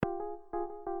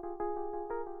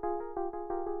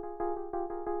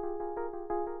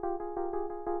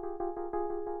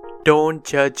Don't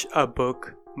judge a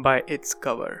book by its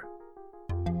cover.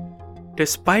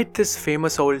 Despite this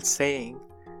famous old saying,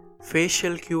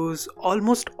 facial cues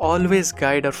almost always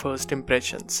guide our first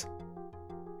impressions.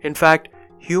 In fact,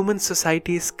 human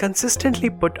societies consistently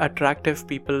put attractive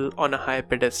people on a high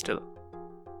pedestal.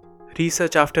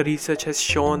 Research after research has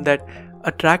shown that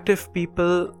attractive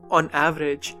people, on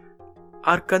average,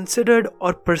 are considered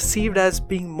or perceived as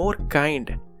being more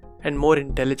kind and more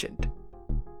intelligent.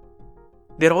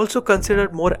 They're also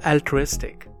considered more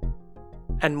altruistic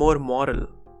and more moral.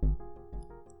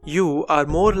 You are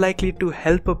more likely to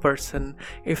help a person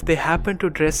if they happen to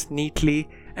dress neatly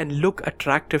and look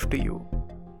attractive to you,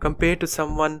 compared to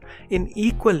someone in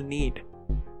equal need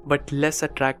but less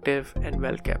attractive and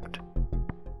well kept.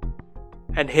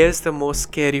 And here's the most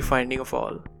scary finding of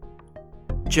all.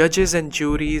 Judges and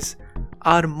juries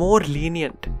are more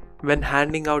lenient when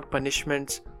handing out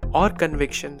punishments or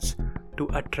convictions to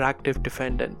attractive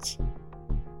defendants,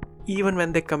 even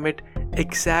when they commit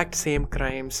exact same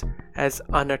crimes as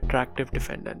unattractive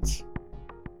defendants.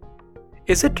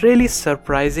 Is it really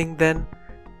surprising then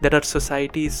that our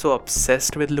society is so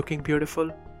obsessed with looking beautiful?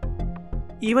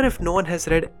 Even if no one has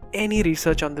read any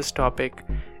research on this topic,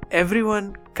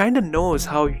 everyone kinda knows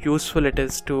how useful it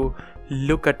is to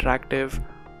look attractive,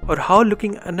 or how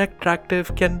looking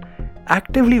unattractive can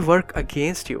actively work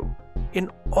against you in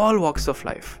all walks of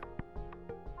life.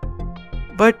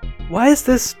 But why is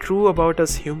this true about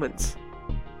us humans?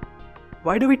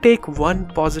 Why do we take one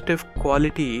positive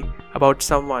quality about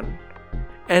someone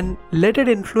and let it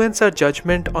influence our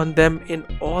judgment on them in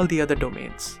all the other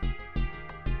domains?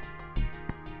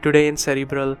 Today in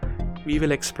Cerebral, we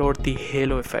will explore the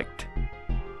halo effect,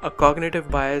 a cognitive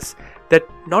bias that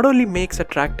not only makes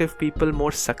attractive people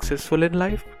more successful in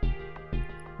life,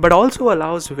 but also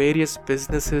allows various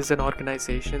businesses and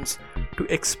organizations to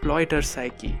exploit our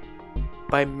psyche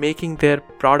by making their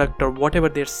product or whatever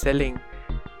they're selling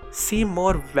seem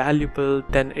more valuable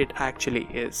than it actually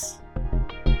is.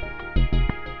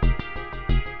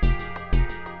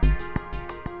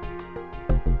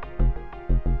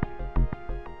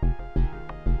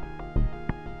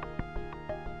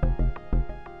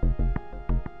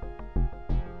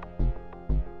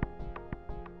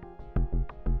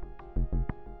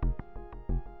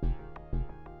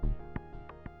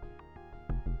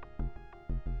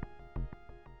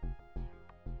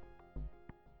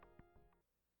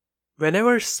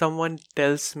 Whenever someone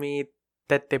tells me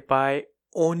that they buy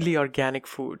only organic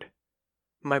food,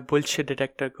 my bullshit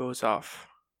detector goes off.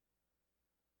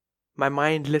 My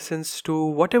mind listens to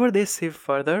whatever they say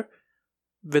further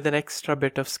with an extra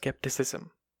bit of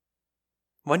skepticism.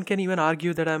 One can even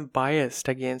argue that I'm biased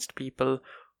against people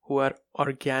who are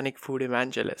organic food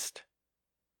evangelists.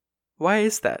 Why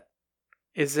is that?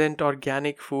 Isn't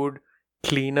organic food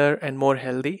cleaner and more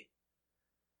healthy?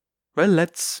 Well,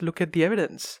 let's look at the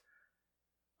evidence.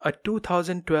 A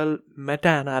 2012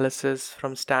 meta-analysis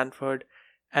from Stanford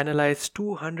analyzed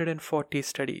 240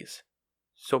 studies.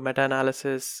 So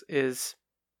meta-analysis is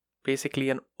basically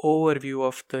an overview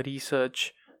of the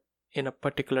research in a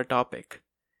particular topic.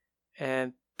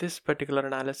 And this particular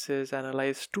analysis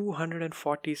analyzed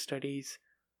 240 studies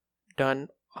done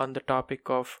on the topic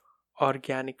of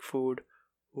organic food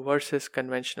versus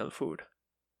conventional food.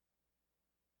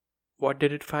 What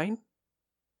did it find?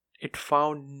 It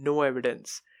found no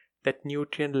evidence that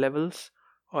nutrient levels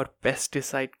or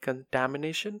pesticide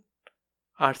contamination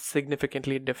are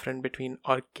significantly different between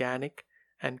organic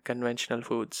and conventional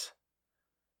foods.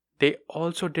 They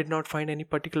also did not find any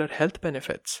particular health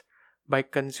benefits by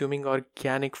consuming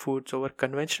organic foods over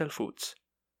conventional foods.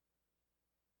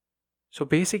 So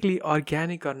basically,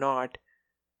 organic or not,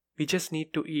 we just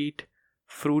need to eat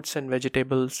fruits and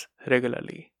vegetables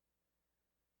regularly.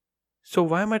 So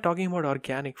why am I talking about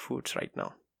organic foods right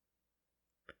now?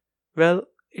 Well,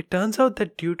 it turns out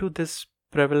that due to this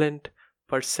prevalent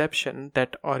perception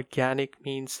that organic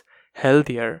means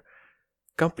healthier,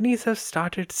 companies have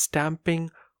started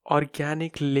stamping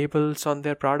organic labels on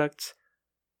their products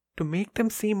to make them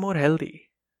seem more healthy.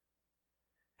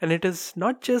 And it is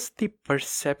not just the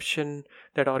perception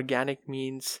that organic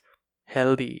means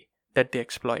healthy that they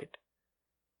exploit.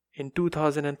 In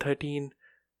 2013,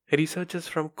 researchers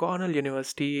from Cornell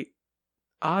University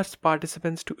asked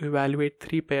participants to evaluate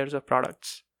 3 pairs of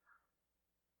products,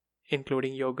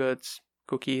 including yogurts,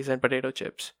 cookies, and potato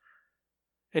chips.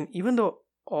 And even though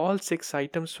all 6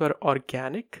 items were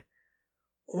organic,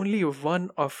 only one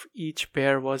of each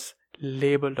pair was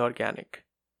labeled organic.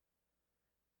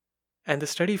 And the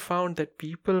study found that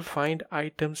people find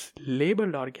items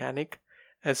labeled organic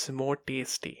as more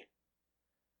tasty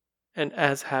and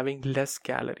as having less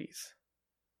calories.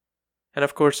 And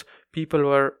of course, people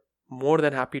were more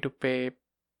than happy to pay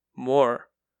more.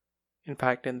 In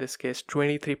fact, in this case,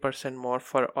 23% more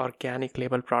for organic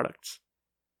label products.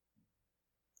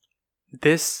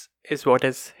 This is what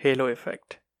is halo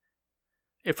effect.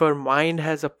 If our mind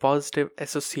has a positive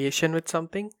association with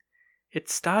something, it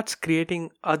starts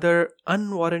creating other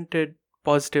unwarranted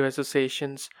positive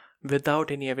associations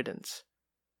without any evidence.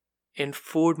 In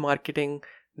food marketing,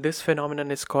 this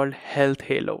phenomenon is called health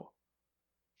halo.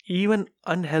 Even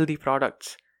unhealthy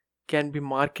products can be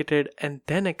marketed and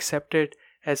then accepted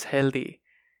as healthy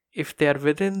if they are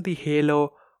within the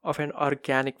halo of an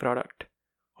organic product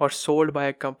or sold by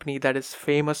a company that is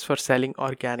famous for selling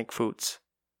organic foods.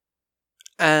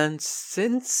 And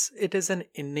since it is an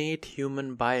innate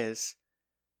human bias,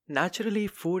 naturally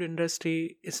food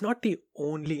industry is not the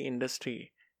only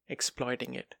industry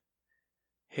exploiting it.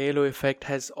 Halo effect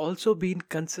has also been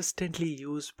consistently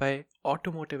used by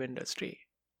automotive industry.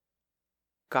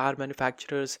 Car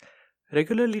manufacturers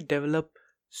regularly develop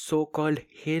so-called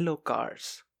halo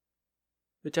cars,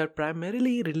 which are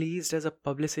primarily released as a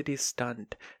publicity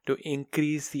stunt to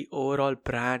increase the overall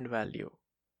brand value.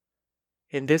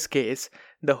 In this case,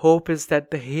 the hope is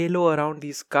that the halo around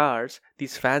these cars,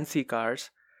 these fancy cars,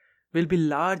 will be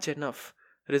large enough,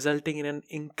 resulting in an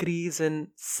increase in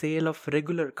sale of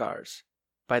regular cars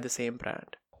by the same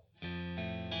brand.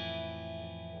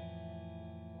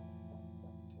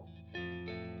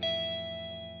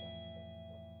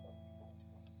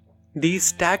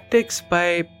 These tactics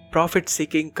by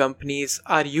profit-seeking companies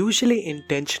are usually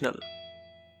intentional.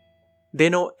 They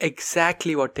know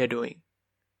exactly what they're doing.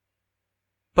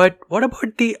 But what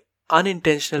about the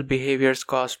unintentional behaviors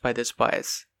caused by this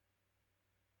bias?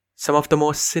 Some of the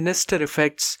most sinister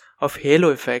effects of halo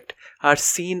effect are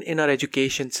seen in our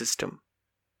education system.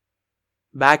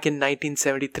 Back in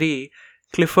 1973,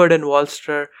 Clifford and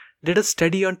Wallster did a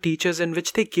study on teachers in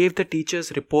which they gave the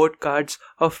teachers report cards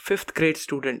of 5th grade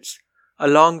students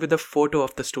along with a photo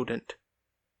of the student.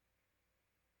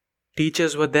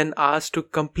 Teachers were then asked to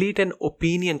complete an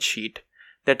opinion sheet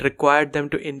that required them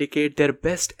to indicate their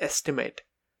best estimate,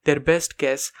 their best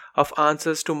guess of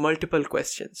answers to multiple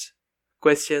questions.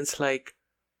 Questions like,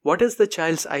 what is the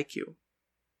child's IQ?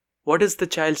 What is the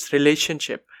child's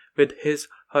relationship with his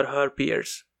or her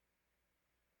peers?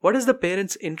 What is the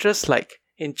parent's interest like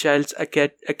in child's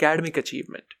academic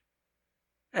achievement?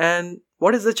 And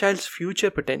what is the child's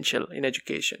future potential in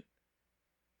education?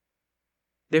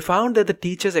 They found that the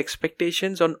teacher's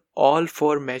expectations on all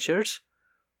 4 measures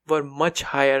were much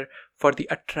higher for the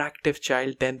attractive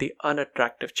child than the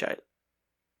unattractive child.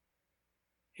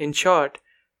 In short,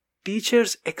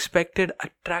 teachers expected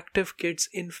attractive kids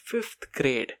in 5th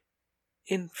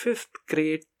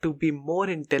grade to be more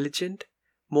intelligent,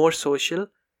 more social,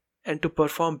 and to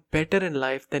perform better in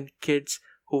life than kids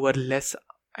who were less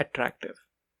attractive.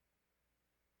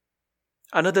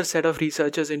 Another set of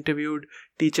researchers interviewed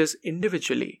teachers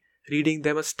individually, reading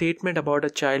them a statement about a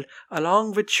child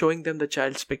along with showing them the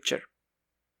child's picture.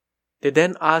 They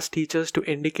then asked teachers to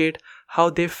indicate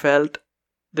how they felt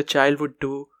the child would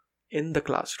do in the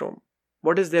classroom.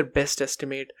 What is their best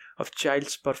estimate of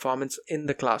child's performance in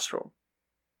the classroom?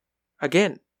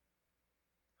 Again,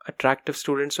 attractive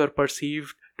students were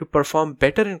perceived to perform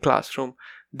better in classroom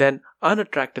than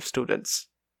unattractive students.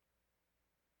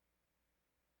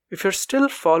 If you're still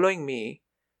following me,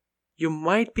 you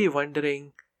might be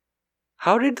wondering,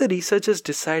 how did the researchers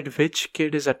decide which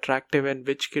kid is attractive and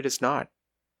which kid is not?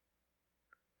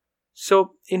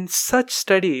 So, in such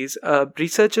studies,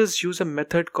 researchers use a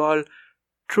method called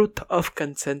truth of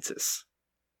consensus.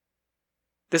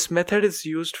 This method is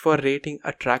used for rating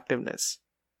attractiveness.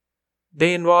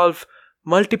 They involve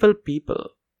multiple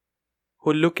people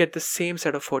who look at the same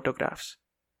set of photographs.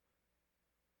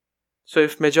 So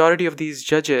if majority of these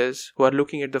judges who are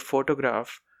looking at the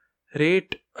photograph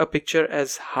rate a picture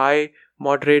as high,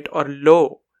 moderate or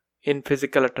low in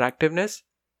physical attractiveness,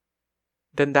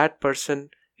 then that person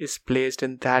is placed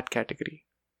in that category.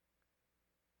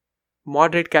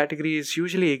 Moderate category is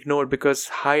usually ignored because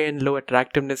high and low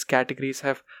attractiveness categories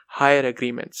have higher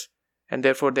agreements and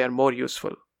therefore they are more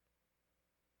useful.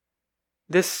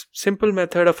 This simple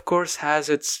method of course has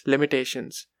its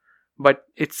limitations, but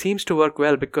it seems to work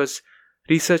well because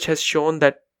research has shown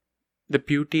that the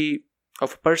beauty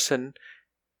of a person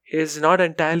is not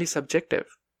entirely subjective.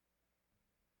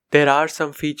 There are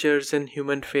some features in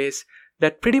human face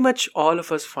that pretty much all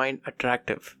of us find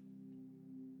attractive.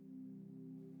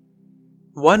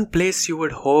 One place you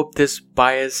would hope this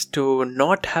bias to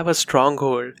not have a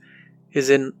stronghold is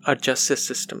in our justice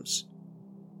systems.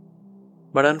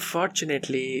 But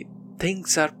unfortunately,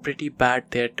 things are pretty bad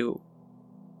there too.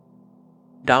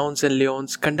 Downs and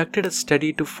Lyons conducted a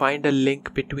study to find a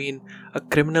link between a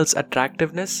criminal's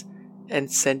attractiveness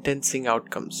and sentencing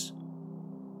outcomes.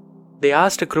 They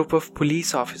asked a group of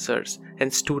police officers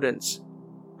and students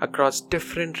across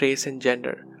different race and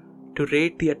gender to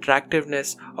rate the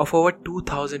attractiveness of over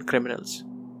 2,000 criminals.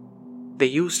 They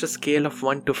used a scale of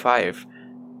 1 to 5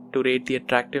 to rate the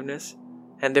attractiveness,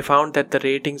 and they found that the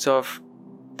ratings of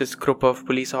this group of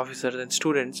police officers and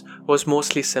students was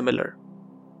mostly similar.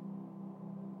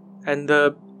 And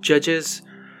the judges'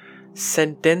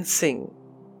 sentencing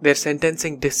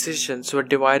decisions were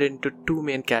divided into two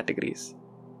main categories: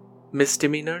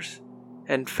 misdemeanors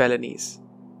and felonies.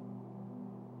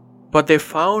 What they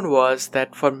found was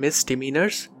that for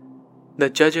misdemeanors, the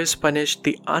judges punished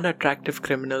the unattractive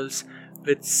criminals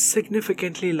with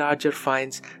significantly larger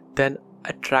fines than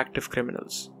attractive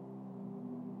criminals.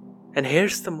 And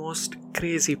here's the most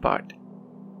crazy part.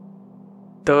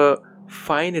 The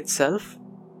fine itself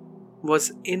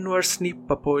was inversely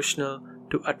proportional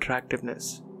to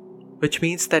attractiveness, which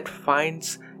means that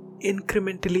fines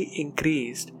incrementally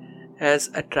increased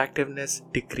as attractiveness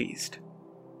decreased.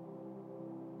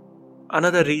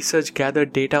 Another research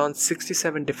gathered data on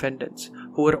 67 defendants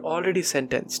who were already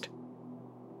sentenced.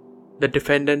 The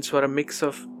defendants were a mix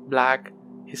of black,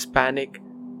 Hispanic,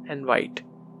 and white,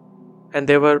 and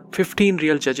there were 15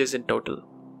 real judges in total.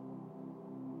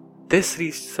 This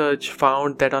research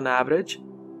found that on average,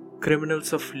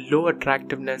 criminals of low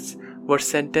attractiveness were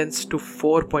sentenced to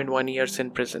 4.1 years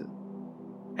in prison,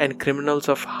 and criminals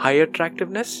of high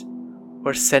attractiveness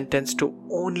were sentenced to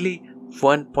only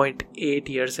 1.8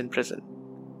 years in prison.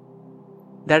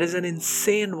 That is an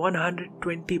insane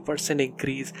 120%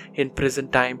 increase in prison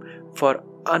time for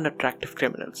unattractive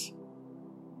criminals.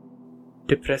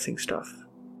 Depressing stuff.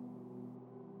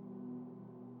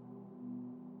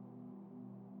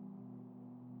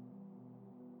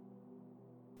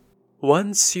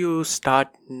 Once you start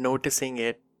noticing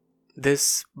it,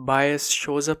 this bias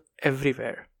shows up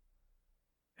everywhere.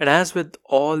 And as with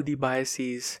all the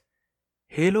biases,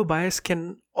 halo bias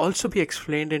can also be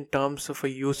explained in terms of a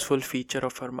useful feature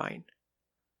of our mind.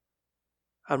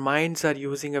 Our minds are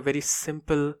using a very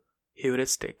simple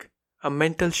heuristic, a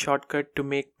mental shortcut to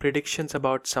make predictions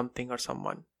about something or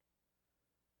someone.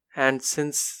 And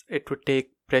since it would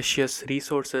take precious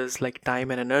resources like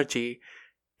time and energy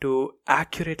to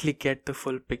accurately get the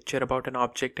full picture about an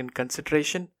object in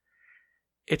consideration,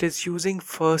 it is using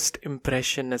first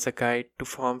impression as a guide to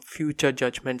form future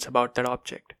judgments about that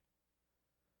object.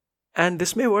 And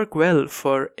this may work well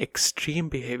for extreme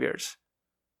behaviors.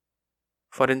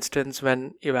 For instance,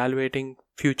 when evaluating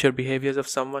future behaviors of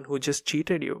someone who just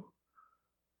cheated you,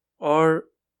 or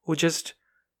who just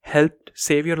helped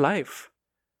save your life.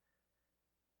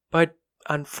 But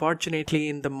unfortunately,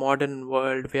 in the modern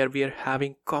world where we are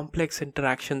having complex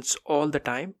interactions all the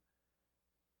time,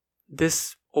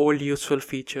 this old useful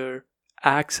feature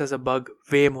acts as a bug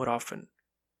way more often,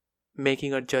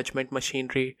 making our judgment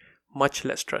machinery much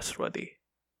less trustworthy.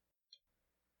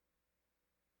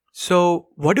 So,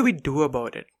 what do we do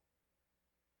about it?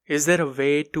 Is there a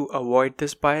way to avoid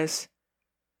this bias?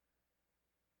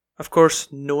 Of course,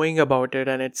 knowing about it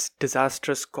and its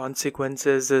disastrous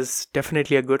consequences is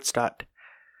definitely a good start.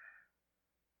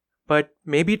 But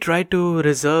maybe try to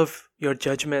reserve your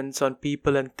judgments on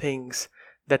people and things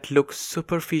that look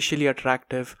superficially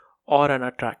attractive or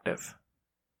unattractive.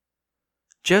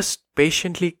 Just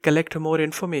patiently collect more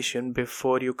information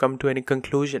before you come to any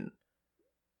conclusion.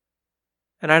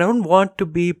 And I don't want to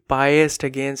be biased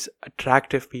against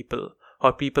attractive people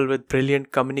or people with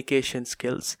brilliant communication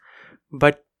skills,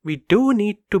 but we do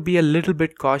need to be a little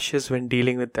bit cautious when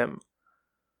dealing with them.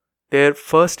 Their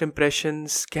first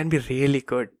impressions can be really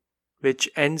good, which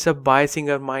ends up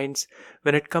biasing our minds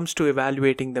when it comes to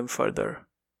evaluating them further.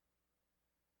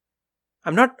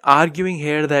 I'm not arguing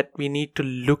here that we need to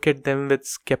look at them with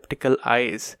skeptical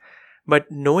eyes,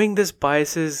 but knowing these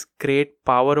biases create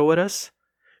power over us,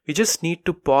 we just need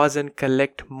to pause and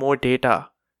collect more data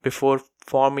before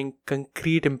forming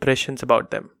concrete impressions about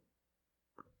them.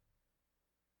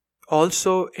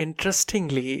 Also,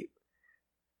 interestingly,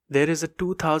 there is a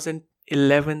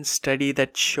 2011 study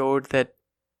that showed that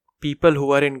people who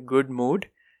are in good mood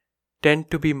tend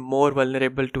to be more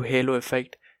vulnerable to halo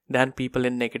effect than people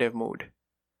in negative mood.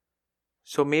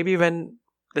 So maybe when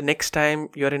the next time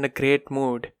you're in a great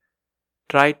mood,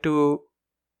 try to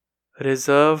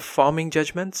reserve forming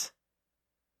judgments.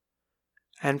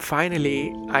 And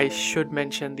finally, I should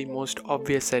mention the most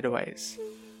obvious advice.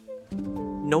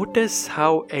 Notice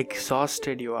how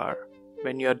exhausted you are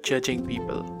when you're judging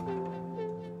people.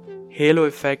 Halo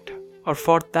effect, or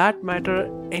for that matter,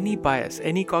 any bias,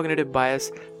 any cognitive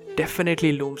bias,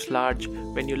 definitely looms large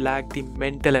when you lack the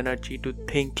mental energy to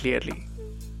think clearly,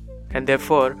 and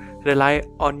therefore rely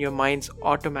on your mind's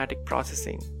automatic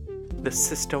processing, the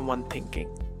system one thinking.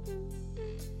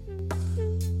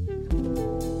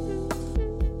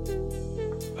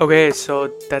 Okay,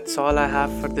 so that's all I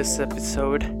have for this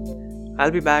episode. I'll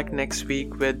be back next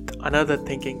week with another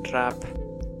thinking trap.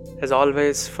 As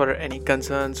always, for any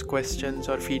concerns, questions,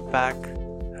 or feedback,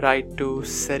 write to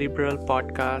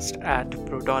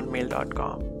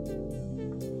cerebralpodcast@protonmail.com.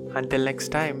 Until next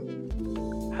time,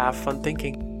 have fun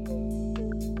thinking.